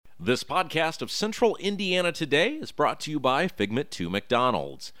This podcast of Central Indiana Today is brought to you by Figment 2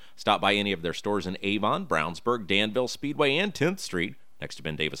 McDonald's. Stop by any of their stores in Avon, Brownsburg, Danville, Speedway, and 10th Street, next to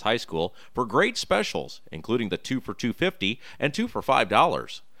Ben Davis High School, for great specials, including the 2 for $2.50 and 2 for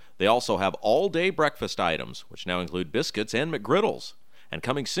 $5. They also have all-day breakfast items, which now include biscuits and McGriddles. And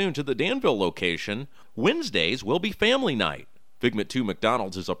coming soon to the Danville location, Wednesdays will be family night. Figment 2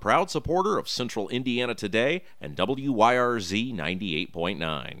 McDonald's is a proud supporter of Central Indiana Today and WYRZ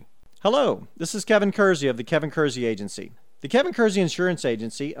 98.9. Hello, this is Kevin Kersey of the Kevin Kersey Agency. The Kevin Kersey Insurance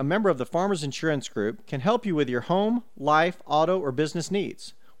Agency, a member of the Farmers Insurance Group, can help you with your home, life, auto, or business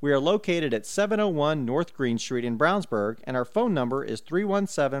needs. We are located at 701 North Green Street in Brownsburg, and our phone number is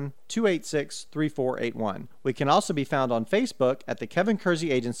 317-286-3481. We can also be found on Facebook at the Kevin Kersey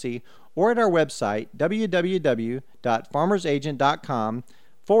Agency or at our website,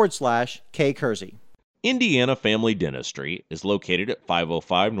 www.farmeragent.com/K-Kersey. Indiana Family Dentistry is located at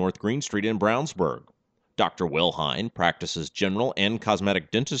 505 North Green Street in Brownsburg. Dr. Wilhine practices general and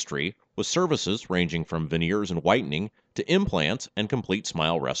cosmetic dentistry with services ranging from veneers and whitening to implants and complete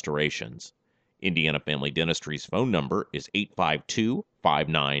smile restorations. Indiana Family Dentistry's phone number is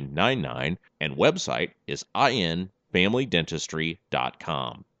 852-5999 and website is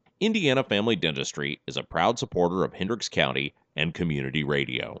infamilydentistry.com. Indiana Family Dentistry is a proud supporter of Hendricks County and community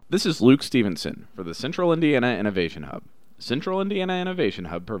radio. This is Luke Stevenson for the Central Indiana Innovation Hub. Central Indiana Innovation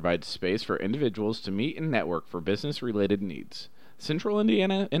Hub provides space for individuals to meet and network for business-related needs. Central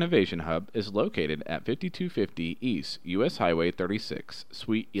Indiana Innovation Hub is located at 5250 East U.S. Highway 36,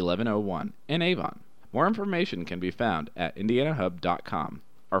 Suite 1101 in Avon. More information can be found at indianahub.com.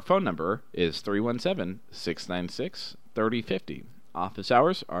 Our phone number is 317-696-3050. Office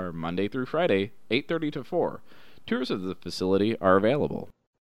hours are Monday through Friday, 8:30 to 4. Tours of the facility are available.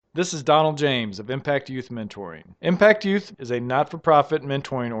 This is Donald James of Impact Youth Mentoring. Impact Youth is a not-for-profit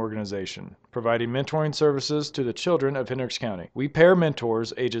mentoring organization providing mentoring services to the children of Hendricks County. We pair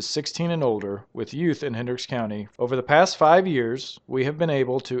mentors ages 16 and older with youth in Hendricks County. Over the past 5 years, we have been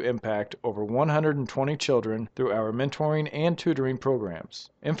able to impact over 120 children through our mentoring and tutoring programs.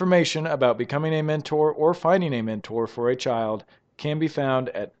 Information about becoming a mentor or finding a mentor for a child can be found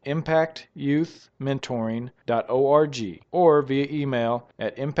at impactyouthmentoring.org or via email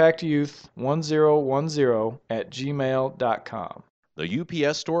at impactyouth1010@gmail.com. The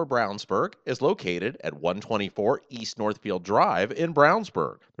UPS Store Brownsburg is located at 124 East Northfield Drive in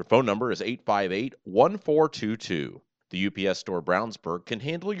Brownsburg. Their phone number is 858-1422. The UPS Store Brownsburg can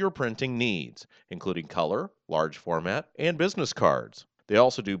handle your printing needs, including color, large format, and business cards. They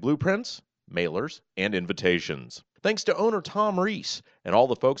also do blueprints, mailers, and invitations. Thanks to owner Tom Reese and all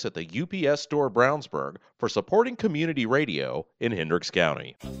the folks at the UPS Store Brownsburg for supporting community radio in Hendricks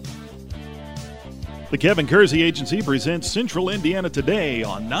County. The Kevin Kersey Agency presents Central Indiana Today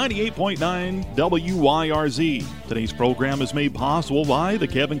on 98.9 WYRZ. Today's program is made possible by the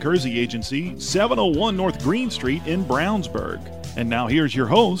Kevin Kersey Agency, 701 North Green Street in Brownsburg. And now here's your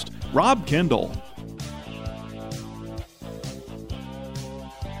host, Rob Kendall.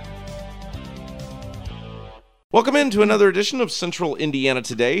 Welcome into another edition of Central Indiana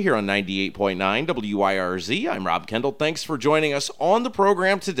Today here on 98.9 WYRZ. I'm Rob Kendall. Thanks for joining us on the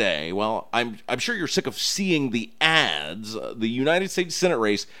program today. Well, I'm sure you're sick of seeing the ads. The United States Senate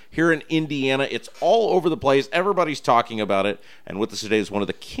race here in Indiana, it's all over the place. Everybody's talking about it. And with us today is one of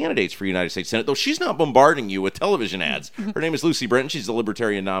the candidates for United States Senate, though she's not bombarding you with television ads. Her name is Lucy Brenton. She's the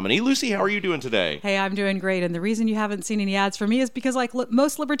Libertarian nominee. Lucy, how are you doing today? Hey, I'm doing great. And the reason you haven't seen any ads for me is because, like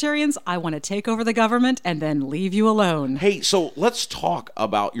most libertarians, I want to take over the government and then leave you alone. Hey, so let's talk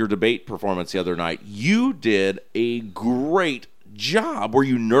about your debate performance the other night. You did a great job. Were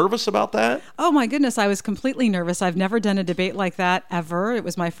you nervous about that? Oh my goodness, I was completely nervous. I've never done a debate like that ever. It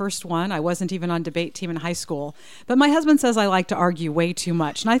was my first one. I wasn't even on debate team in high school. But my husband says I like to argue way too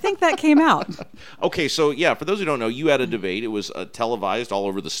much, and I think that came out. Okay, so yeah, for those who don't know, you had a debate. It was televised all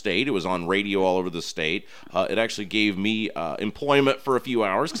over the state. It was on radio all over the state. It actually gave me employment for a few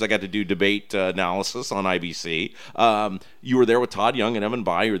hours because I got to do debate analysis on IBC. You were there with Todd Young and Evan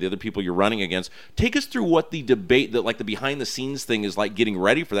Bayh, or the other people you're running against. Take us through what the debate, the behind-the-scenes thing is like, getting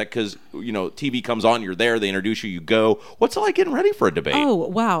ready for that, because TV comes on, you're there, they introduce you, you go. What's it like getting ready for a debate? Oh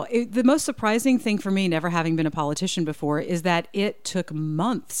wow, the most surprising thing for me, never having been a politician before, is that it took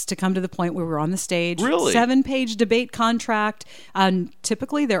months to come to the point where we're on the stage. Really? 7-page debate contract.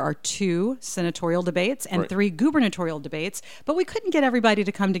 Typically there are 2 senatorial debates and 3 gubernatorial debates, but we couldn't get everybody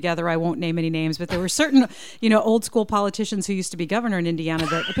to come together. I won't name any names, but there were certain old school politicians who used to be governor in Indiana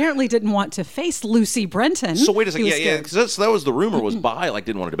that apparently didn't want to face Lucy Brenton. So wait a second, because that was the the rumor was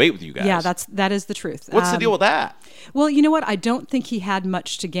didn't want to debate with you guys. Yeah, that is the truth. What's the deal with that? Well, you know what? I don't think he had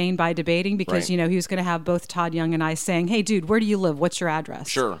much to gain by debating because, Right. he was going to have both Todd Young and I saying, hey, dude, where do you live? What's your address?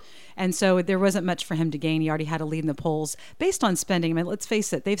 Sure. And so there wasn't much for him to gain. He already had a lead in the polls based on spending. I mean, let's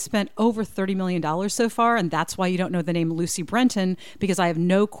face it, they've spent over $30 million so far, and that's why you don't know the name Lucy Brenton, because I have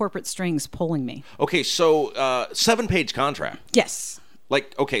no corporate strings pulling me. Okay, so 7-page contract. Yes.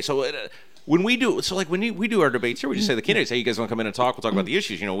 When we do our debates here, we just say to the candidates, hey, you guys want to come in and talk? We'll talk about the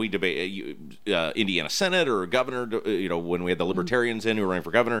issues. We debate Indiana Senate or governor. When we had the Libertarians in who were running for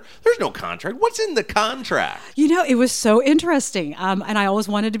governor, there's no contract. What's in the contract? It was so interesting. And I always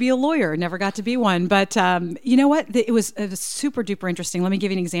wanted to be a lawyer, never got to be one. But you know what? It was super duper interesting. Let me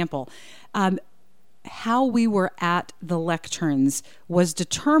give you an example. How we were at the lecterns was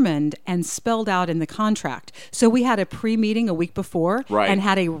determined and spelled out in the contract. So we had a pre-meeting a week before and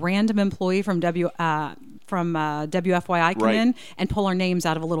had a random employee from WFYI come in and pull our names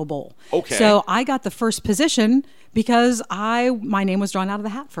out of a little bowl. Okay. So I got the first position because my name was drawn out of the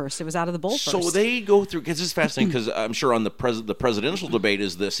hat first. It was out of the bowl first. So they go through, because this is fascinating, because I'm sure on the presidential debate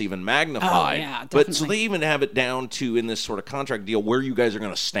is this even magnified. Oh, yeah, definitely. But so they even have it down to, in this sort of contract deal, where you guys are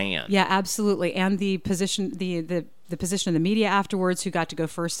going to stand. Yeah, absolutely. And the position, the position of the media afterwards, who got to go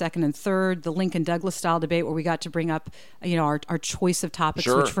first, second, and third, the Lincoln Douglas style debate where we got to bring up, our choice of topics,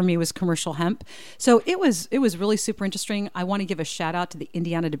 Sure. which for me was commercial hemp. So it was really super interesting. I want to give a shout out to the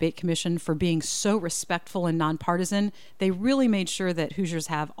Indiana Debate Commission for being so respectful and nonpartisan. They really made sure that Hoosiers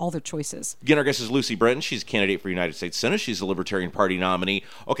have all their choices. Again, our guest is Lucy Brenton. She's a candidate for United States Senate. She's a Libertarian Party nominee.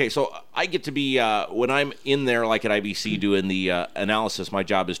 Okay, so I get to be, when I'm in there, like at IBC, doing the analysis, my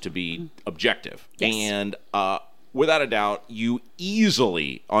job is to be objective. Yes. And without a doubt, you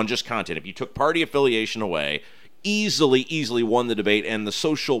easily, on just content, if you took party affiliation away, easily won the debate, and the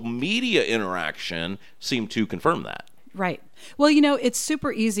social media interaction seemed to confirm that. Right. Well, it's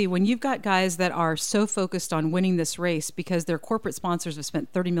super easy when you've got guys that are so focused on winning this race because their corporate sponsors have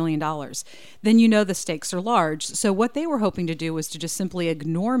spent $30 million, then the stakes are large. So what they were hoping to do was to just simply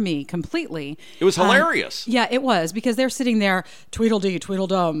ignore me completely. It was hilarious. Yeah, it was, because they're sitting there, Tweedledee,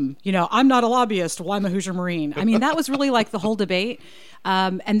 Tweedledum, I'm not a lobbyist, well, I'm a Hoosier Marine. I mean, that was really like the whole debate.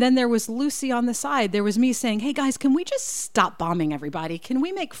 And then there was Lucy on the side. There was me saying, hey, guys, can we just stop bombing everybody? Can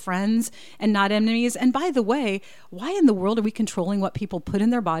we make friends and not enemies? And by the way, why in the world are we controlling what people put in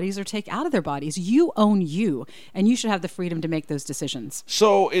their bodies or take out of their bodies? You own you, and you should have the freedom to make those decisions.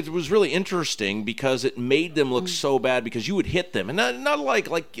 So it was really interesting because it made them look so bad because you would hit them. And not like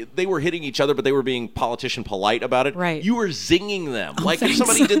they were hitting each other, but they were being politician polite about it. Right. You were zinging them. Like if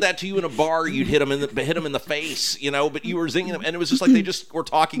somebody did that to you in a bar, you'd hit them in the face, but you were zinging them. And it was just like they just were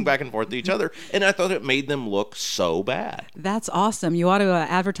talking back and forth to each other. And I thought it made them look so bad. That's awesome. You ought to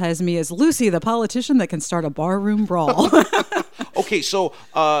advertise me as Lucy, the politician that can start a barroom brawl. Okay, so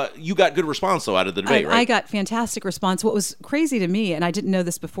you got good response, though, out of the debate, right? I got fantastic response. What was crazy to me, and I didn't know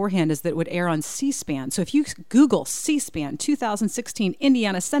this beforehand, is that it would air on C-SPAN. So if you Google C-SPAN 2016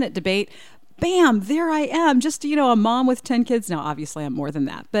 Indiana Senate debate, bam, there I am, just, a mom with 10 kids. Now, obviously, I'm more than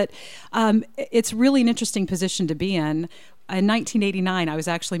that. But it's really an interesting position to be in. In 1989, I was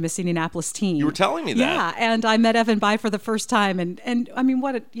actually Miss Indianapolis teen. You were telling me that. Yeah, and I met Evan Bayh for the first time. And I mean,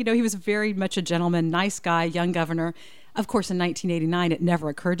 he was very much a gentleman, nice guy, young governor. Of course, in 1989, it never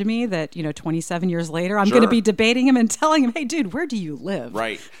occurred to me that, 27 years later, I'm going to be debating him and telling him, hey, dude, where do you live?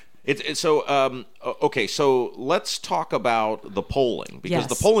 Right. Okay, so let's talk about the polling, because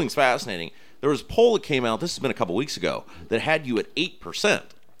the polling's fascinating. There was a poll that came out, this has been a couple weeks ago, that had you at 8%.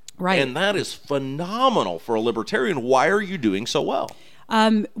 Right. And that is phenomenal for a libertarian. Why are you doing so well?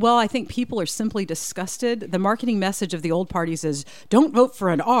 Well, I think people are simply disgusted. The marketing message of the old parties is, don't vote for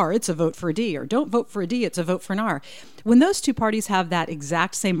an R, it's a vote for a D, or don't vote for a D, it's a vote for an R. When those two parties have that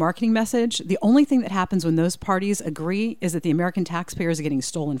exact same marketing message, the only thing that happens when those parties agree is that the American taxpayer is getting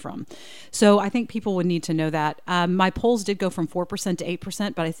stolen from. So I think people would need to know that. My polls did go from 4% to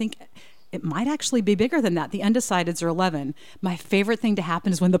 8%, but I think it might actually be bigger than that. The undecideds are 11. My favorite thing to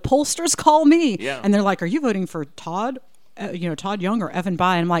happen is when the pollsters call me and they're like, are you voting for Todd? Todd Young or Evan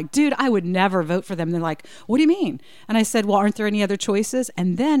Bayh. And I'm like, dude, I would never vote for them. And they're like, what do you mean? And I said, well, aren't there any other choices?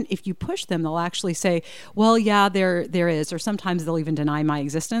 And then if you push them, they'll actually say, well, yeah, there is. Or sometimes they'll even deny my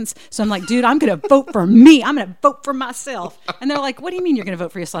existence. So I'm like, dude, I'm going to vote for me. I'm going to vote for myself. And they're like, what do you mean you're going to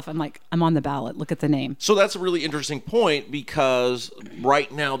vote for yourself? I'm like, I'm on the ballot. Look at the name. So that's a really interesting point, because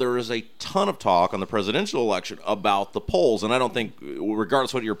right now there is a ton of talk on the presidential election about the polls. And I don't think,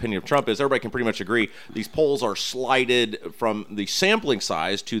 regardless of what your opinion of Trump is, everybody can pretty much agree these polls are slighted the sampling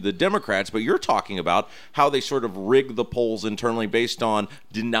size to the Democrats, but you're talking about how they sort of rig the polls internally based on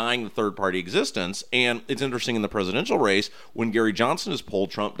denying the third party existence. And it's interesting in the presidential race, when Gary Johnson is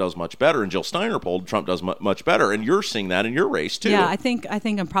polled, Trump does much better, and Jill Steiner polled, Trump does much better. And you're seeing that in your race too. Yeah, I think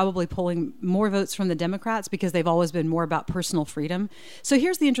I'm probably pulling more votes from the Democrats because they've always been more about personal freedom. So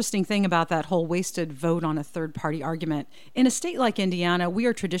here's the interesting thing about that whole wasted vote on a third party argument. In a state like Indiana, we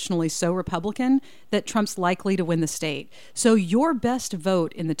are traditionally so Republican that Trump's likely to win the state. So your best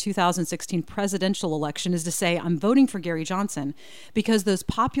vote in the 2016 presidential election is to say, I'm voting for Gary Johnson, because those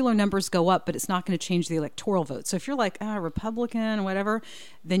popular numbers go up, but it's not going to change the electoral vote. So if you're like, Republican, whatever,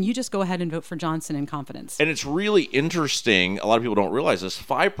 then you just go ahead and vote for Johnson in confidence. And it's really interesting. A lot of people don't realize this.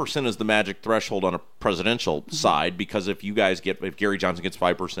 5% is the magic threshold on a presidential side, because if Gary Johnson gets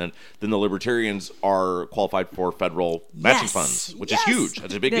 5%, then the Libertarians are qualified for federal matching funds, which is huge.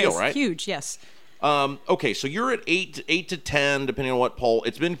 That's a big deal, right? Huge, yes. Okay, so you're at 8 to 10, depending on what poll.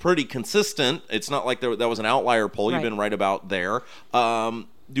 It's been pretty consistent. It's not like that was an outlier poll. You've been right about there.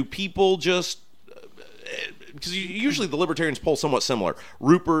 Do people just... Because usually the Libertarians poll somewhat similar.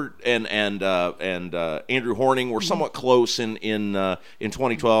 Rupert and Andrew Horning were somewhat close in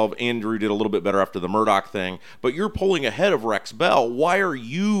 2012. Andrew did a little bit better after the Murdoch thing. But you're polling ahead of Rex Bell. Why are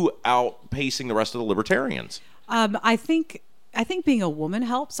you outpacing the rest of the Libertarians? I think being a woman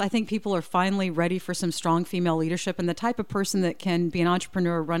helps. I think people are finally ready for some strong female leadership, and the type of person that can be an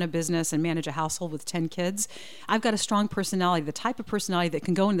entrepreneur, run a business, and manage a household with 10 kids. I've got a strong personality, the type of personality that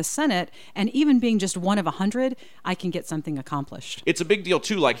can go in the Senate, and even being just one of 100, I can get something accomplished. It's a big deal,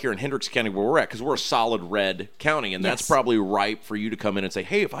 too, like here in Hendricks County where we're at, because we're a solid red county, and that's probably ripe for you to come in and say,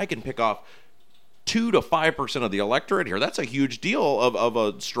 hey, if I can pick off 2 to 5% of the electorate here, that's a huge deal of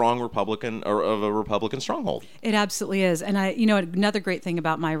a strong Republican, or of a Republican stronghold. It absolutely is. And another great thing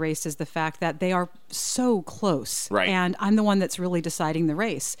about my race is the fact that they are so close. Right. And I'm the one that's really deciding the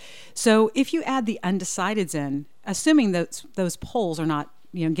race. So if you add the undecideds in, assuming that those polls are not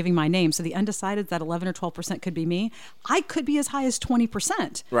giving my name, so the undecideds, that 11 or 12% could be me, I could be as high as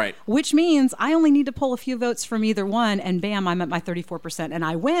 20%. Right. Which means I only need to pull a few votes from either one, and bam, I'm at my 34%, and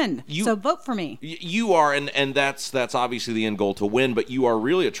I win. So vote for me. You are, and that's obviously the end goal, to win, but you are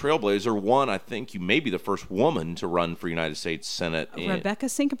really a trailblazer. One, I think you may be the first woman to run for United States Senate. Rebecca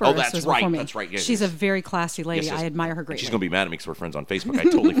Sinkburris was before me. That's right. Yeah, she's a very classy lady. Yes. I admire her greatly. She's going to be mad at me because we're friends on Facebook. I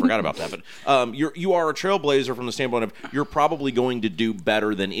totally forgot about that. But you are a trailblazer from the standpoint of you're probably going to do better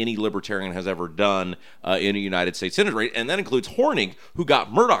than any Libertarian has ever done in a United States Senate race, and that includes Horning, who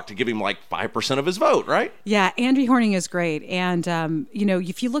got Murdoch to give him like 5% of his vote, right? Yeah, Andy Horning is great, and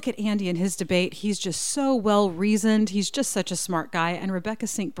if you look at Andy in his debate, he's just so well reasoned. He's just such a smart guy, and Rebecca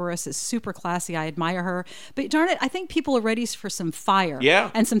Sinkburris is super classy. I admire her, but darn it, I think people are ready for some fire,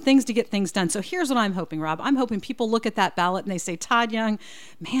 and some things to get things done. So here's what I'm hoping, Rob. I'm hoping people look at that ballot and they say, Todd Young,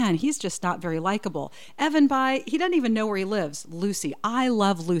 man, he's just not very likable. Evan Bayh, he doesn't even know where he lives. Lucy, I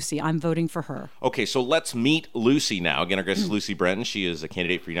love Lucy. I'm voting for her. Okay, so let's meet Lucy now. Again, our guest is Lucy Brenton. She is a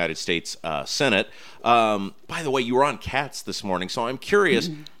candidate for United States Senate. By the way, you were on Cats this morning, so I'm curious,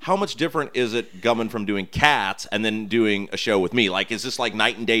 how much different is it coming from doing Cats and then doing a show with me? Like, is this like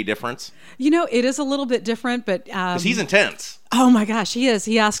night and day difference? It is a little bit different, but... Because he's intense. Oh my gosh, he is.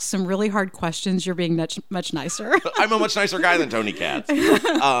 He asks some really hard questions. You're being much nicer. I'm a much nicer guy than Tony Katz.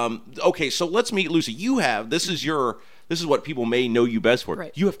 Okay, so let's meet Lucy. This is what people may know you best for.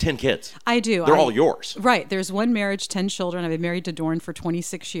 Right. You have 10 kids. I do. They're all yours. Right. There's one marriage, 10 children. I've been married to Dorn for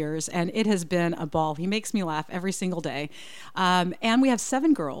 26 years, and it has been a ball. He makes me laugh every single day. And we have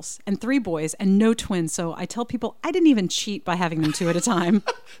 7 girls and 3 boys and no twins. So I tell people I didn't even cheat by having them 2 at a time.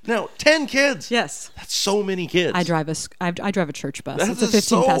 Now, 10 kids. Yes. That's so many kids. I drive a church bus. It's a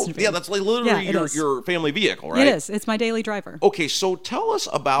 15-passenger. Yeah, that's like literally your family vehicle, right? It is. It's my daily driver. Okay, so tell us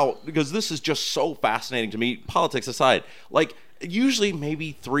about, because this is just so fascinating to me, politics aside, like usually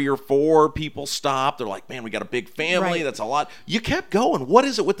maybe 3 or 4 people stop. They're like, man, we got a big family. Right. That's a lot. You kept going. What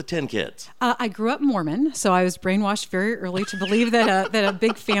is it with the 10 kids? I grew up Mormon, so I was brainwashed very early to believe that a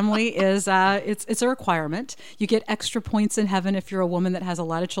big family is it's a requirement. You get extra points in heaven if you're a woman that has a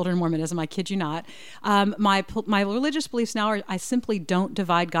lot of children. Mormonism, I kid you not. My religious beliefs now are I simply don't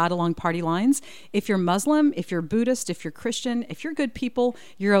divide God along party lines. If you're Muslim, if you're Buddhist, if you're Christian, if you're good people,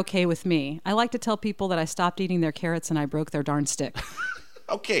 you're okay with me. I like to tell people that I stopped eating their carrots and I broke their darn stick.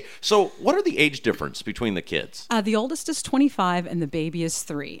 Okay, so what are the age difference between the kids? The oldest is 25 and the baby is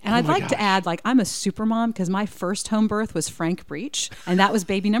 3. And I'd like to add, I'm a super mom because my first home birth was Frank Breach, and that was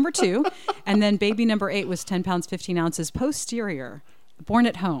baby number 2. And then baby number 8 was 10 pounds, 15 ounces posterior. born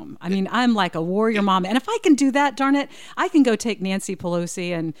at home. I mean, I'm like a warrior mom. And if I can do that, darn it, I can go take Nancy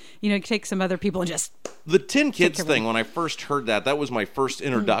Pelosi and, take some other people and just... The 10 kids thing, when I first heard that was my first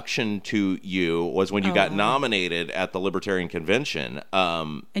introduction to you, was when you got nominated at the Libertarian Convention.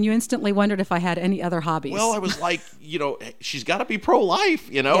 And you instantly wondered if I had any other hobbies. Well, I was like, she's got to be pro-life,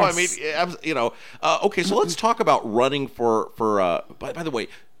 Yes. I mean, okay, so let's talk about running for by the way,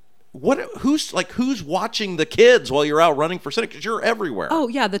 who's watching the kids while you're out running for Senate? Because you're everywhere. Oh,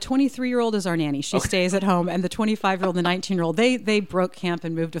 yeah. The 23-year-old is our nanny. She stays at home. And the 25-year-old and the 19-year-old, they broke camp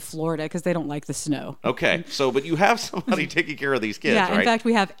and moved to Florida because they don't like the snow. Okay. But you have somebody taking care of these kids, yeah, right? In fact,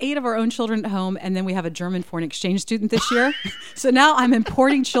 we have 8 of our own children at home, and then we have a German foreign exchange student this year. So now I'm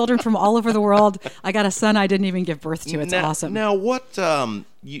importing children from all over the world. I got a son I didn't even give birth to. It's awesome. Now, what...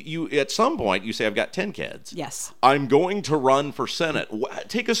 You at some point you say, I've got 10 kids. Yes. I'm going to run for Senate.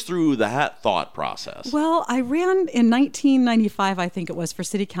 Take us through that thought process. Well, I ran in 1995, I think it was, for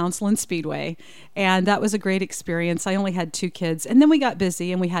city council in Speedway. And that was a great experience. I only had 2 kids. And then we got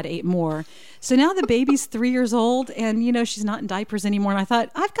busy and we had 8 more. So now the baby's 3 years old and, she's not in diapers anymore. And I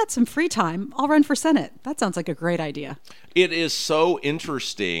thought, I've got some free time. I'll run for Senate. That sounds like a great idea. It is so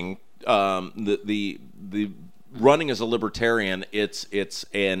interesting. The running as a libertarian, it's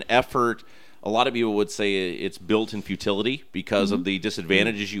an effort. A lot of people would say it's built in futility because of the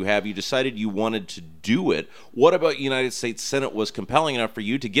disadvantages you have. You decided you wanted to do it. What about United States Senate was compelling enough for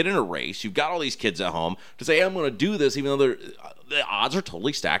you to get in a race? You've got all these kids at home to say, I'm going to do this, even though the odds are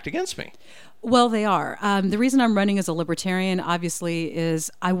totally stacked against me. Well, they are. The reason I'm running as a libertarian, obviously, is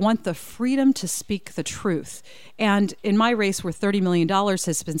I want the freedom to speak the truth. And in my race where $30 million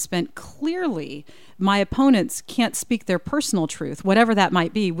has been spent, clearly my opponents can't speak their personal truth. Whatever that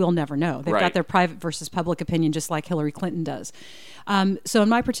might be, we'll never know. They've got their private versus public opinion, just like Hillary Clinton does. So in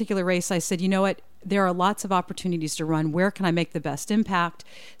my particular race, I said, you know what? There are lots of opportunities to run. Where can I make the best impact?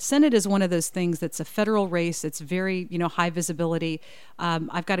 Senate is one of those things that's a federal race. It's very, high visibility.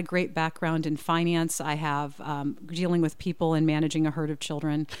 I've got a great background in finance. I have dealing with people and managing a herd of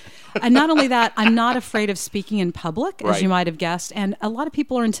children. And not only that, I'm not afraid of speaking in public, as you might have guessed. And a lot of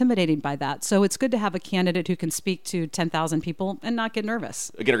people are intimidated by that. So it's good to have a candidate who can speak to 10,000 people and not get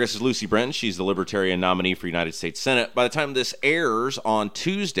nervous. Again, our guest is Lucy Brenton. She's the Libertarian nominee for United States Senate. By the time this airs on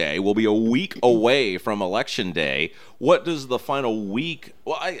Tuesday, we'll be a week away from Election Day. What does the final week...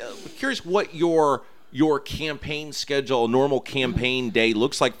 Well, I'm curious what your campaign schedule, normal campaign day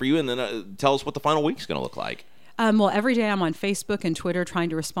looks like for you, and then tell us what the final week is going to look like. Well, every day I'm on Facebook and Twitter trying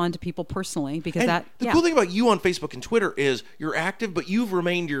to respond to people personally because the cool thing about you on Facebook and Twitter is you're active, but you've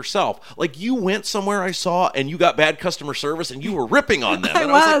remained yourself. Like you went somewhere I saw and you got bad customer service and you were ripping on them. I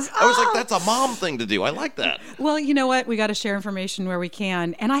was like, that's a mom thing to do. I like that. Well, you know what? We got to share information where we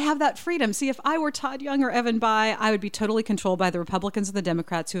can. And I have that freedom. See, if I were Todd Young or Evan Bayh, I would be totally controlled by the Republicans and the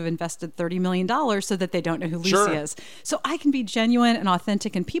Democrats who have invested $30 million so that they don't know who Lucy is. So I can be genuine and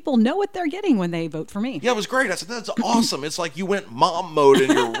authentic and people know what they're getting when they vote for me. Yeah, it was great. I said, that's awesome. It's like you went mom mode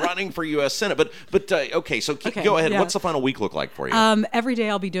and you're running for U.S. Senate. But okay, so go ahead. Yeah. What's the final week look like for you? Every day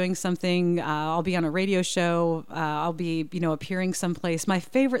I'll be doing something. I'll be on a radio show. I'll be, appearing someplace. My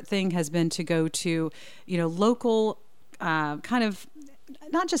favorite thing has been to go to, local kind of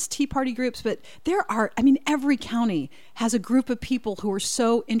not just Tea Party groups, but every county has a group of people who are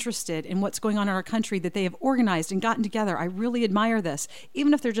so interested in what's going on in our country that they have organized and gotten together. I really admire this.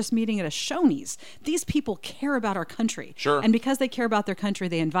 Even if they're just meeting at a Shoney's, these people care about our country. Sure. And because they care about their country,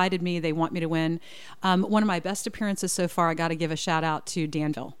 they invited me. They want me to win. One of my best appearances so far, I got to give a shout out to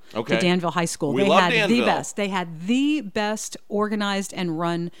Danville. Okay. To Danville High School. We love Danville. They had the best organized and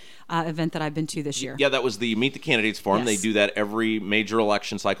run event that I've been to this year. Yeah, that was the Meet the Candidates Forum. Yes. They do that every major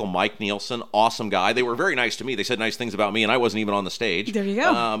election cycle. Mike Nielsen, awesome guy. They were very nice to me. They said nice things about me, and I wasn't even on the stage. There you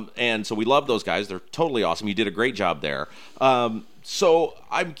go. And so we love those guys. They're totally awesome. You did a great job there. So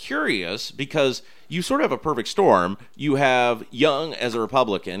I'm curious because you sort of have a perfect storm. You have Young as a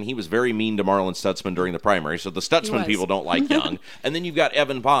Republican. He was very mean to Marlin Stutzman during the primary, so the Stutzman people don't like Young. And then you've got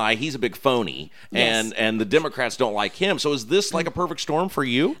Evan Bayh. He's a big phony, and the Democrats don't like him. So is this like a perfect storm for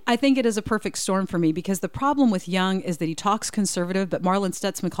you? I think it is a perfect storm for me because the problem with Young is that he talks conservative, but Marlin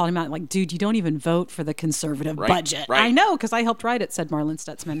Stutzman called him out like, dude, you don't even vote for the conservative budget. Right. I know, because I helped write it, said Marlin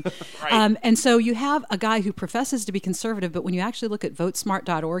Stutzman. Right. And so you have a guy who professes to be conservative, but when you actually look at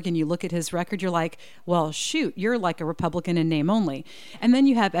votesmart.org and you look at his record, you're like, well, shoot, you're like a Republican in name only. And then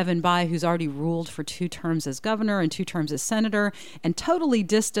you have Evan Bayh, who's already ruled for 2 terms as governor and 2 terms as senator, and totally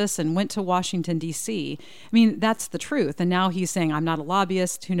dissed us and went to Washington, D.C. I mean, that's the truth. And now he's saying, I'm not a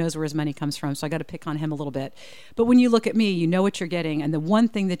lobbyist. Who knows where his money comes from? So I got to pick on him a little bit. But when you look at me, you know what you're getting. And the one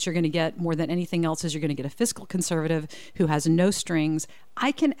thing that you're going to get more than anything else is you're going to get a fiscal conservative who has no strings.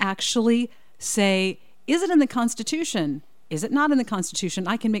 I can actually say, is it in the Constitution? Is it not in the Constitution?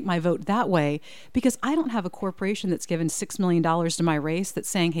 I can make my vote that way because I don't have a corporation that's given $6 million to my race that's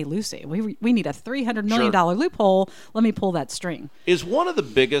saying, hey, Lucy, we need a $300 million loophole. Let me pull that string. Is one of the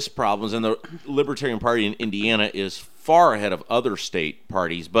biggest problems, and the Libertarian Party in Indiana is far ahead of other state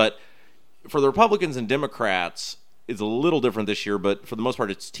parties, but for the Republicans and Democrats, it's a little different this year, but for the most part,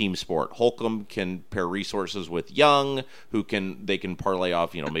 it's team sport. Holcomb can pair resources with Young, they can parlay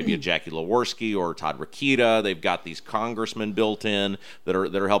off, maybe a Jackie Leworski or Todd Rokita. They've got these congressmen built in that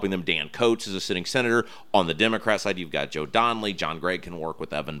are helping them. Dan Coates is a sitting senator. On the Democrat side, you've got Joe Donnelly. John Gregg can work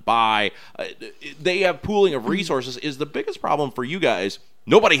with Evan Bayh. They have pooling of resources. Is the biggest problem for you guys?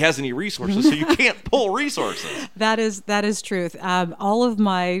 Nobody has any resources, so you can't pull resources. That is truth. All of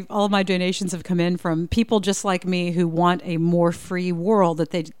my donations have come in from people just like me who want a more free world that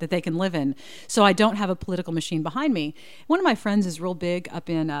they can live in. So I don't have a political machine behind me. One of my friends is real big up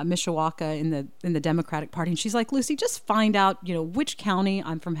in Mishawaka in the Democratic Party, and she's like, Lucy, just find out which county.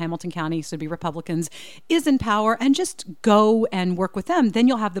 I'm from Hamilton County, so it'd be Republicans, is in power, and just go and work with them. Then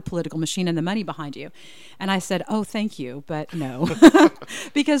you'll have the political machine and the money behind you. And I said, oh, thank you, but no.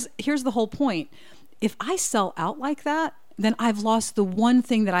 Because here's the whole point. If I sell out like that, then I've lost the one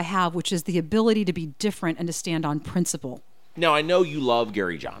thing that I have, which is the ability to be different and to stand on principle. Now, I know you love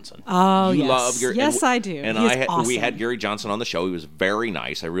Gary Johnson. Oh, you yes. love Gary, yes, I do. And awesome. We had Gary Johnson on the show. He was very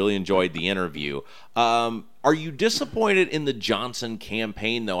nice. I really enjoyed the interview. Are you disappointed in the Johnson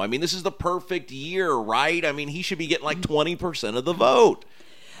campaign, though? I mean, this is the perfect year, right? I mean, he should be getting like 20% of the vote.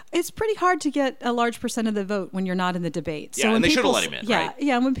 It's pretty hard to get a large percent of the vote when you're not in the debate. Yeah, and they should have let him in, right?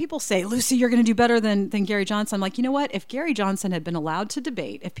 Yeah, and when people say, Lucy, you're going to do better than Gary Johnson, I'm like, you know what? If Gary Johnson had been allowed to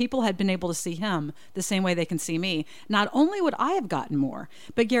debate, if people had been able to see him the same way they can see me, not only would I have gotten more,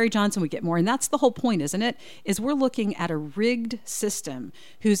 but Gary Johnson would get more. And that's the whole point, isn't it? Is we're looking at a rigged system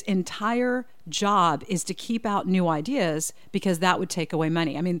whose entire job is to keep out new ideas because that would take away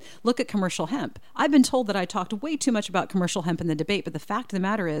money. I mean, look at commercial hemp. I've been told that I talked way too much about commercial hemp in the debate, but the fact of the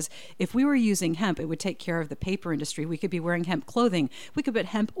matter is, if we were using hemp, it would take care of the paper industry. We could be wearing hemp clothing. We could put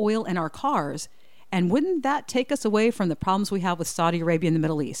hemp oil in our cars. And wouldn't that take us away from the problems we have with Saudi Arabia and the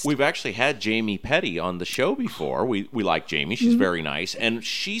Middle East? We've actually had Jamie Petty on the show before. We like Jamie. She's very nice. And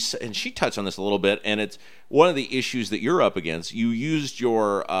she touched on this a little bit, and it's one of the issues that you're up against. You used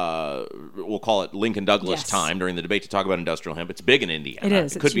your, we'll call it Lincoln Douglas time during the debate to talk about industrial hemp. It's big in Indiana. It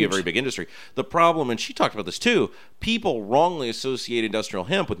is. It could be a very big industry. The problem, and she talked about this too, people wrongly associate industrial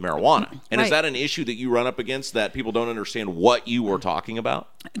hemp with marijuana. And is that an issue that you run up against, that people don't understand what you were talking about?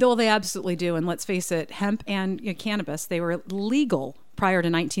 Well, they absolutely do. And let's face it, hemp and cannabis, they were legal prior to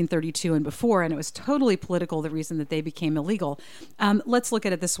 1932 and before, and it was totally political, the reason that they became illegal. Let's look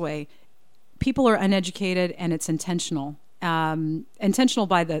at it this way. People are uneducated, and it's intentional. Intentional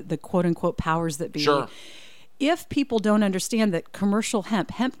by the quote-unquote powers that be. Sure. If people don't understand that commercial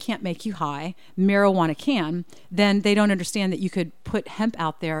hemp can't make you high, marijuana can, then they don't understand that you could put hemp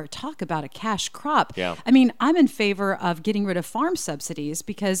out there, talk about a cash crop. Yeah. I mean, I'm in favor of getting rid of farm subsidies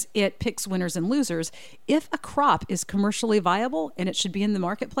because it picks winners and losers. If a crop is commercially viable and it should be in the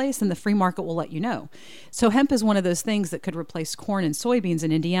marketplace, then the free market will let you know. So hemp is one of those things that could replace corn and soybeans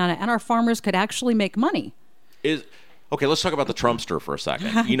in Indiana, and our farmers could actually make money. Okay, let's talk about the Trumpster for a second.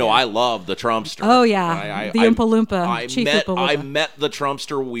 I love the Trumpster. Oh, yeah. The Oompa Loompa. Chief Oompa Loompa. I met the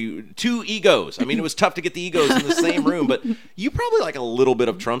Trumpster. Two egos. I mean, it was tough to get the egos in the same room, but you probably like a little bit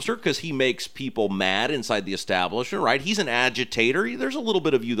of Trumpster because he makes people mad inside the establishment, right? He's an agitator. There's a little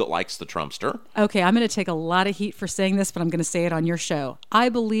bit of you that likes the Trumpster. Okay, I'm going to take a lot of heat for saying this, but I'm going to say it on your show. I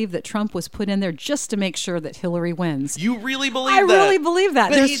believe that Trump was put in there just to make sure that Hillary wins. You really believe that? I really believe that.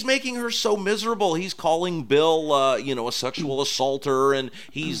 But he's making her so miserable. He's calling Bill, a sexual assaulter, and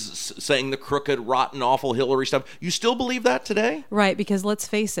he's saying the crooked, rotten, awful Hillary stuff. You still believe that today? Right, because let's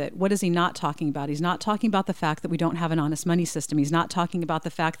face it, what is he not talking about? He's not talking about the fact that we don't have an honest money system. He's not talking about the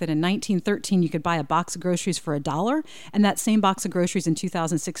fact that in 1913 you could buy a box of groceries for $1, and that same box of groceries in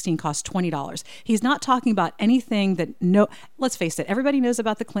 2016 cost $20. He's not talking about anything that, let's face it, everybody knows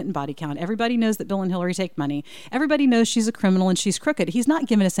about the Clinton body count. Everybody knows that Bill and Hillary take money. Everybody knows she's a criminal and she's crooked. He's not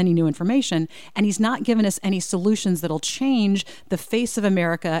giving us any new information, and he's not giving us any solutions that that'll change the face of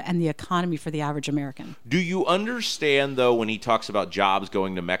America and the economy for the average American. Do you understand, though, when he talks about jobs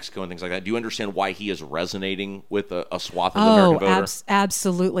going to Mexico and things like that, do you understand why he is resonating with a swath of the American voter?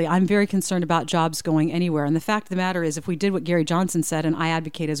 Absolutely. I'm very concerned about jobs going anywhere. And the fact of the matter is, if we did what Gary Johnson said, and I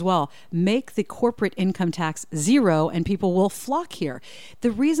advocate as well, make the corporate income tax zero and people will flock here.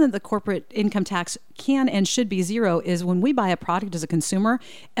 The reason the corporate income tax can and should be zero is when we buy a product as a consumer,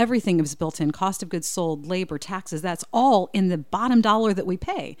 everything is built in: cost of goods sold, labor, taxes. That's all in the bottom dollar that we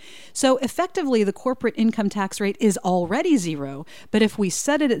pay. So effectively, the corporate income tax rate is already zero. But if we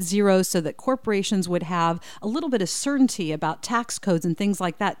set it at zero so that corporations would have a little bit of certainty about tax codes and things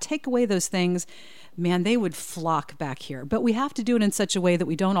like that, take away those things, man, they would flock back here. But we have to do it in such a way that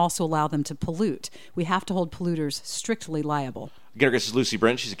we don't also allow them to pollute. We have to hold polluters strictly liable. Again, our guest is Lucy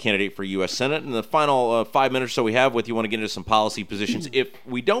Brenton. She's a candidate for U.S. Senate. In the final 5 minutes or so we have with you, want to get into some policy positions. If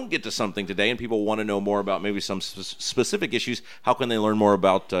we don't get to something today and people want to know more about maybe some specific issues, how can they learn more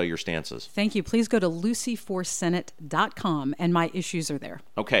about your stances? Thank you. Please go to lucyforsenate.com, and my issues are there.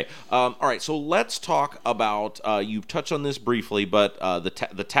 Okay. All right. So let's talk about, you've touched on this briefly, but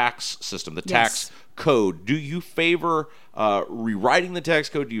the tax system, the tax code. Do you favor rewriting the tax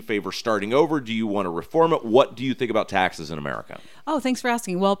code? Do you favor starting over? Do you want to reform it? What do you think about taxes in America? Oh, thanks for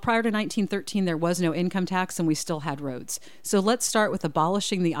asking. Well, prior to 1913, there was no income tax and we still had roads. So let's start with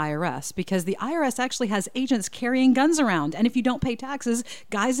abolishing the IRS, because the IRS actually has agents carrying guns around. And if you don't pay taxes,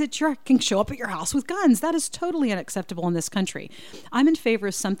 guys can show up at your house with guns. That is totally unacceptable in this country. I'm in favor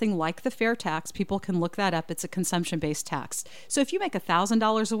of something like the fair tax. People can look that up. It's a consumption-based tax. So if you make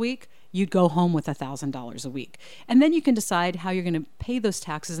 $1,000 a week, you'd go home with $1,000 a week. And then you can decide how you're going to pay those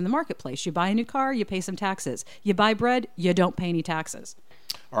taxes in the marketplace. You buy a new car, you pay some taxes. You buy bread, you don't pay any taxes.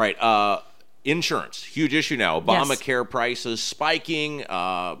 All right. Insurance, huge issue now. Obamacare prices spiking.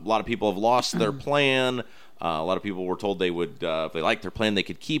 A lot of people have lost their plan. A lot of people were told they would, if they liked their plan, they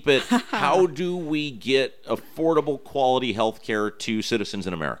could keep it. How do we get affordable, quality health care to citizens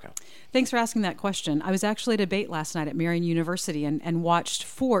in America? Thanks for asking that question. I was actually at a debate last night at Marian University and watched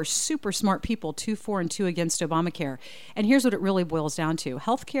 4 super smart people, 2 for and 2 against Obamacare. And here's what it really boils down to.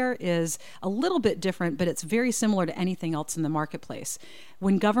 Healthcare is a little bit different, but it's very similar to anything else in the marketplace.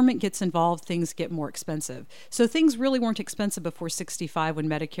 When government gets involved, things get more expensive. So things really weren't expensive before 65 when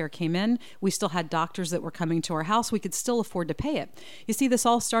Medicare came in. We still had doctors that were coming to our house. We could still afford to pay it. You see, this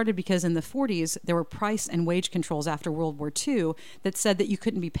all started because in the 40s, there were price and wage controls after World War II that said that you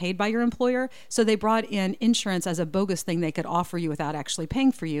couldn't be paid by your employer. So they brought in insurance as a bogus thing they could offer you without actually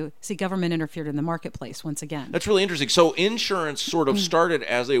paying for you. See, government interfered in the marketplace once again. That's really interesting. So insurance sort of started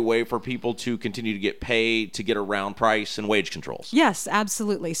as a way for people to continue to get paid to get around price and wage controls. Yes,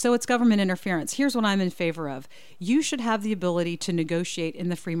 absolutely. So it's government interference. Here's what I'm in favor of. You should have the ability to negotiate in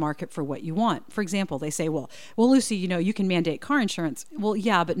the free market for what you want. For example, they say, well, Lucy, you can mandate car insurance. Well,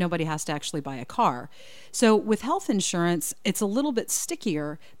 yeah, but nobody has to actually buy a car. So with health insurance, it's a little bit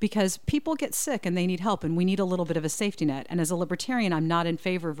stickier because people get sick and they need help, and we need a little bit of a safety net. And as a libertarian, I'm not in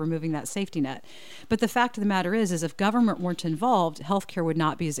favor of removing that safety net. But the fact of the matter is if government weren't involved, healthcare would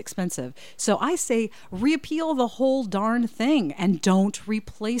not be as expensive. So I say repeal the whole darn thing and don't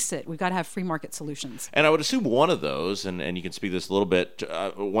replace it. We've got to have free market solutions. And I would assume one of those, and you can speak this a little bit,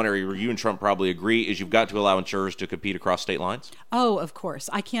 one area where you and Trump probably agree, is you've got to allow insurers to compete across state lines? Oh, of course.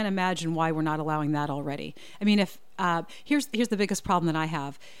 I can't imagine why we're not allowing that already. I mean, if here's the biggest problem that I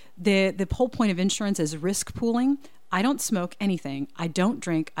have. The whole point of insurance is risk pooling. I don't smoke anything. I don't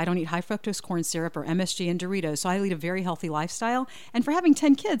drink. I don't eat high fructose corn syrup or MSG and Doritos. So I lead a very healthy lifestyle. And for having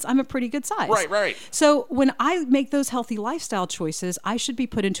 10 kids, I'm a pretty good size. Right. So when I make those healthy lifestyle choices, I should be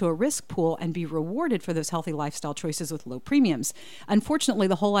put into a risk pool and be rewarded for those healthy lifestyle choices with low premiums. Unfortunately,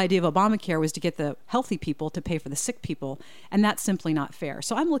 the whole idea of Obamacare was to get the healthy people to pay for the sick people. And that's simply not fair.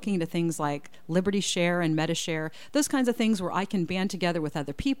 So I'm looking into things like Liberty Share and MediShare, those kinds of things where I can band together with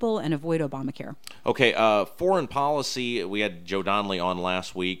other people and avoid Obamacare. Okay, foreign policy. We had Joe Donnelly on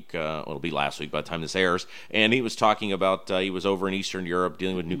last week. It'll be last week by the time this airs. And he was talking about, he was over in Eastern Europe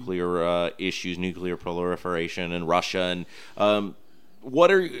dealing with nuclear issues, nuclear proliferation, and Russia. And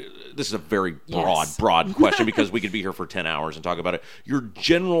this is a very broad question because we could be here for 10 hours and talk about it. Your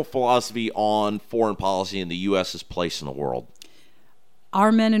general philosophy on foreign policy and the U.S.'s place in the world.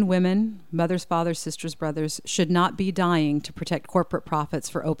 Our men and women, mothers, fathers, sisters, brothers, should not be dying to protect corporate profits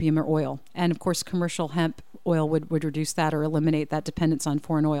for opium or oil. And of course, commercial hemp oil would reduce that or eliminate that dependence on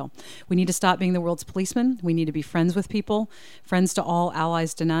foreign oil. We need to stop being the world's policeman. We need to be friends with people, friends to all,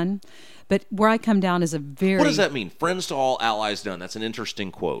 allies to none. But where I come down is a very... What does that mean? Friends to all, allies none. That's an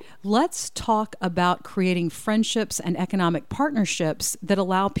interesting quote. Let's talk about creating friendships and economic partnerships that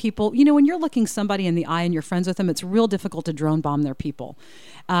allow people... You know, when you're looking somebody in the eye and you're friends with them, it's real difficult to drone bomb their people.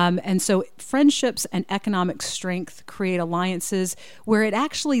 And so friendships and economic strength create alliances where it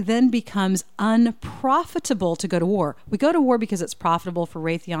actually then becomes unprofitable to go to war. We go to war because it's profitable for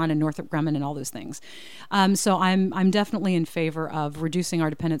Raytheon and Northrop Grumman and all those things. So I'm definitely in favor of reducing our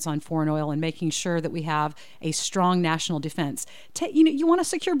dependence on foreign oil and making sure that we have a strong national defense. You want a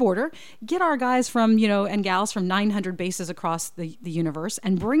secure border, get our guys from, and gals from 900 bases across the universe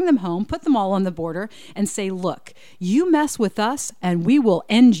and bring them home, put them all on the border and say, look, you mess with us and we will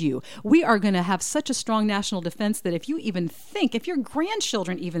end you. We are going to have such a strong national defense that if your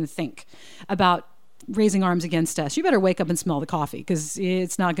grandchildren even think about raising arms against us, you better wake up and smell the coffee, because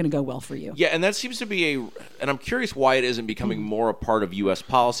it's not going to go well for you. Yeah, and that seems to be and I'm curious why it isn't becoming more a part of U.S.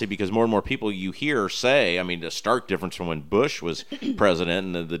 policy, because more and more people you hear say, I mean, the stark difference from when Bush was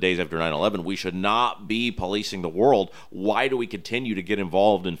president and the days after 9/11, we should not be policing the world. Why do we continue to get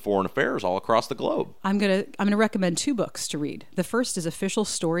involved in foreign affairs all across the globe? I'm gonna recommend 2 books to read. The first is Official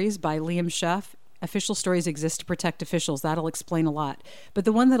Stories by Liam Sheff. Official stories exist to protect officials. That'll explain a lot. But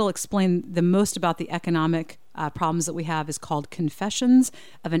the one that'll explain the most about the economic problems that we have is called Confessions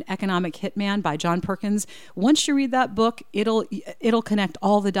of an Economic Hitman by John Perkins. Once you read that book, it'll connect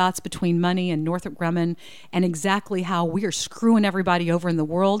all the dots between money and Northrop Grumman and exactly how we are screwing everybody over in the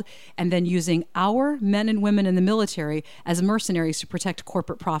world and then using our men and women in the military as mercenaries to protect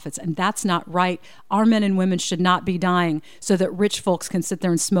corporate profits. And that's not right. Our men and women should not be dying so that rich folks can sit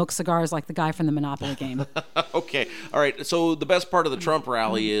there and smoke cigars like the guy from the Monopoly game. Okay. All right. So the best part of the Trump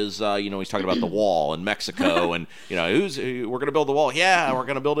rally is, he's talking about the wall in Mexico. And, we're going to build the wall. Yeah, we're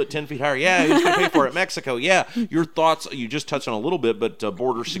going to build it 10 feet higher. Yeah, who's going to pay for it? Mexico. Yeah. Your thoughts, you just touched on a little bit, but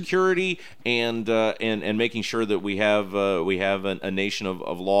border security and making sure that we have a nation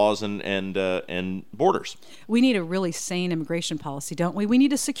of laws and borders. We need a really sane immigration policy, don't we? We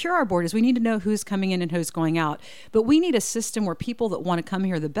need to secure our borders. We need to know who's coming in and who's going out. But we need a system where people that want to come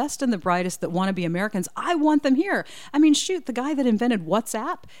here, the best and the brightest that want to be Americans, I want them here. I mean, shoot, the guy that invented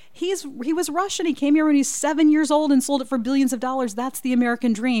WhatsApp, he was Russian. He came here when he was 7 years old and sold it for billions of dollars. That's the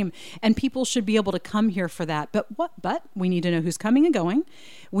American dream. And people should be able to come here for that. But we need to know who's coming and going.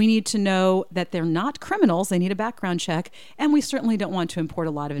 We need to know that they're not criminals. They need a background check. And we certainly don't want to import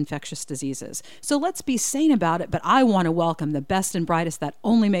a lot of infectious diseases. So let's be sane about it. But I want to welcome the best and brightest. That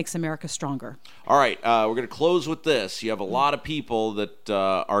only makes America stronger. All right. We're going to close with this. You have a lot of people that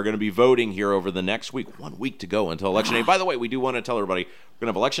are going to be voting here over the next week. 1 week to go until Election Day. By the way, we do want to tell everybody, we're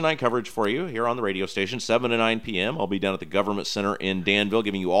going to have Election Night coverage for you here on the radio station, 7 to 9 p.m. I'll be down at the Government Center in Danville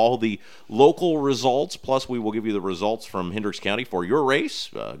giving you all the local results. Plus, we will give you the results from Hendricks County for your race,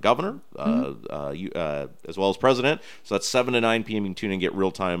 governor, as well as president. So that's 7 to 9 p.m. You can tune in and get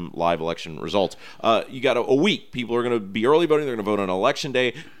real-time live election results. You got a week. People are going to be early voting. They're going to vote on Election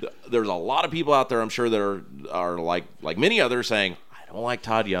Day. There's a lot of people out there, I'm sure, that are like many others saying, I don't like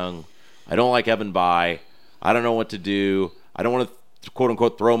Todd Young. I don't like Evan Bayh. I don't know what to do. I don't want to,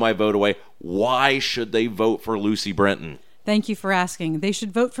 quote-unquote, throw my vote away. Why should they vote for Lucy Brenton? Thank you for asking. They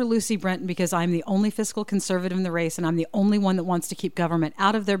should vote for Lucy Brenton because I'm the only fiscal conservative in the race, and I'm the only one that wants to keep government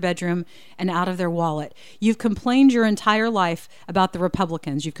out of their bedroom and out of their wallet. You've complained your entire life about the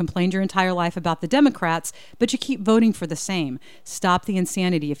Republicans. You've complained your entire life about the Democrats, but you keep voting for the same. Stop the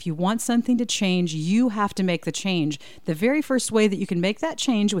insanity. If you want something to change, you have to make the change. The very first way that you can make that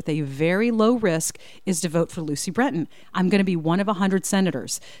change with a very low risk is to vote for Lucy Brenton. I'm going to be one of 100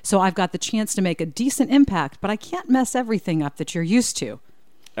 senators, so I've got the chance to make a decent impact, but I can't mess everything up that you're used to.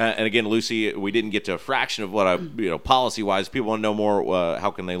 And again, Lucy, we didn't get to a fraction of what policy-wise. People want to know more.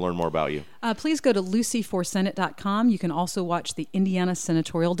 How can they learn more about you? Please go to lucyforsenate.com. You can also watch the Indiana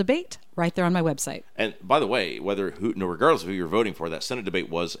senatorial debate right there on my website. And by the way, regardless of who you're voting for, that Senate debate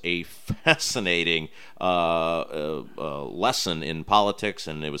was a fascinating lesson in politics,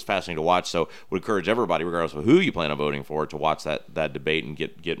 and it was fascinating to watch. So would encourage everybody, regardless of who you plan on voting for, to watch that debate and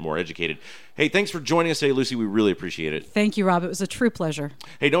get more educated. Hey, thanks for joining us today, Lucy. We really appreciate it. Thank you, Rob. It was a true pleasure.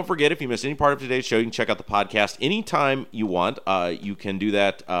 Hey, don't forget, if you missed any part of today's show, you can check out the podcast anytime you want. You can do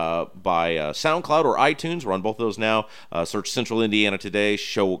that by SoundCloud or iTunes. We're on both of those now. Search Central Indiana Today.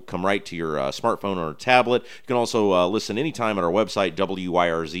 Show will come right to your smartphone or tablet. You can also listen anytime at our website,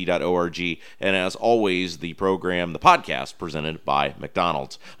 wyrz.org. And as always, the podcast presented by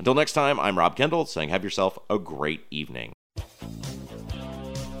McDonald's. Until next time, I'm Rob Kendall saying have yourself a great evening.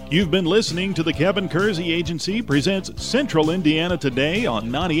 You've been listening to the Kevin Kersey Agency presents Central Indiana Today on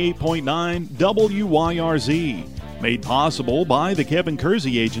 98.9 WYRZ. Made possible by the Kevin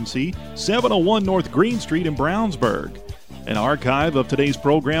Kersey Agency, 701 North Green Street in Brownsburg. An archive of today's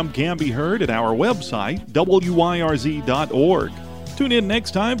program can be heard at our website, wyrz.org. Tune in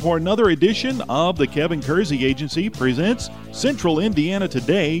next time for another edition of the Kevin Kersey Agency presents Central Indiana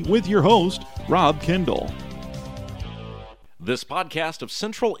Today with your host, Rob Kendall. This podcast of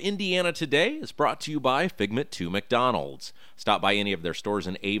Central Indiana Today is brought to you by Figment 2 McDonald's. Stop by any of their stores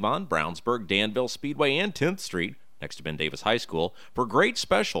in Avon, Brownsburg, Danville, Speedway, and 10th Street, next to Ben Davis High School, for great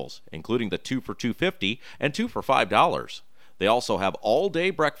specials, including the 2 for $2.50 and 2 for $5. They also have all-day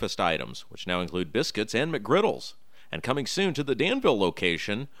breakfast items, which now include biscuits and McGriddles. And coming soon to the Danville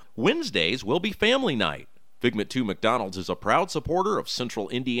location, Wednesdays will be family night. Figment 2 McDonald's is a proud supporter of Central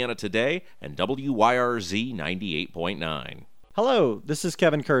Indiana Today and WYRZ 98.9. Hello, this is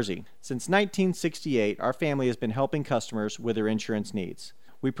Kevin Kersey. Since 1968, our family has been helping customers with their insurance needs.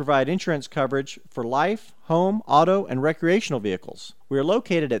 We provide insurance coverage for life, home, auto, and recreational vehicles. We are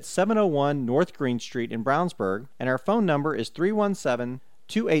located at 701 North Green Street in Brownsburg, and our phone number is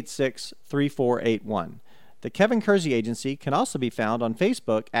 317-286-3481. The Kevin Kersey Agency can also be found on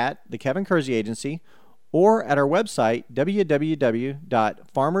Facebook at The Kevin Kersey Agency or at our website,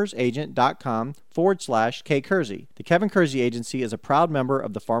 www.farmersagent.com/kkersey. The Kevin Kersey Agency is a proud member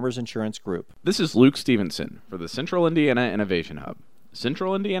of the Farmers Insurance Group. This is Luke Stevenson for the Central Indiana Innovation Hub.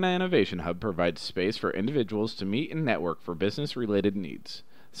 Central Indiana Innovation Hub provides space for individuals to meet and network for business-related needs.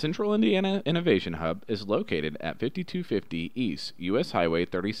 Central Indiana Innovation Hub is located at 5250 East U.S. Highway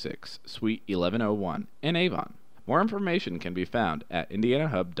 36, Suite 1101 in Avon. More information can be found at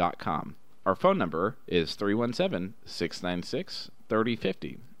indianahub.com. Our phone number is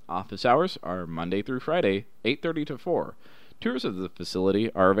 317-696-3050. Office hours are Monday through Friday, 8:30 to 4. Tours of the facility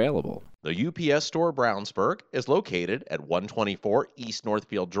are available. The UPS Store Brownsburg is located at 124 East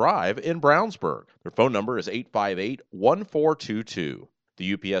Northfield Drive in Brownsburg. Their phone number is 858-1422.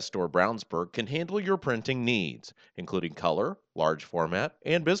 The UPS Store Brownsburg can handle your printing needs, including color, large format,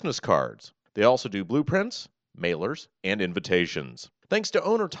 and business cards. They also do blueprints, mailers, and invitations. Thanks to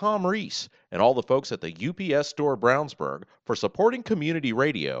owner Tom Reese and all the folks at the UPS Store Brownsburg for supporting community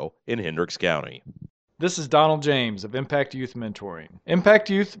radio in Hendricks County. This is Donald James of Impact Youth Mentoring. Impact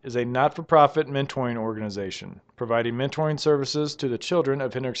Youth is a not-for-profit mentoring organization, providing mentoring services to the children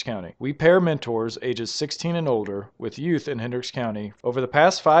of Hendricks County. We pair mentors ages 16 and older with youth in Hendricks County. Over the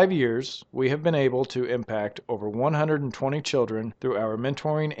past 5 years, we have been able to impact over 120 children through our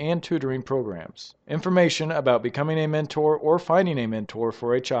mentoring and tutoring programs. Information about becoming a mentor or finding a mentor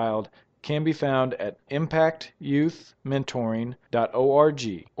for a child can be found at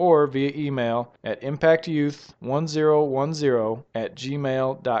impactyouthmentoring.org or via email at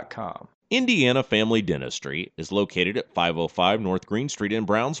impactyouth1010@gmail.com. Indiana Family Dentistry is located at 505 North Green Street in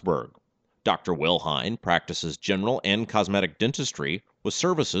Brownsburg. Dr. Wilhine practices general and cosmetic dentistry with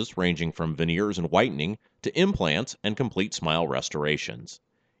services ranging from veneers and whitening to implants and complete smile restorations.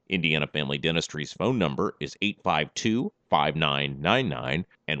 Indiana Family Dentistry's phone number is 852-5999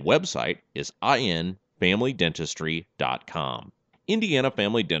 and website is infamilydentistry.com. Indiana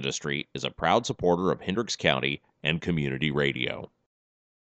Family Dentistry is a proud supporter of Hendricks County and community radio.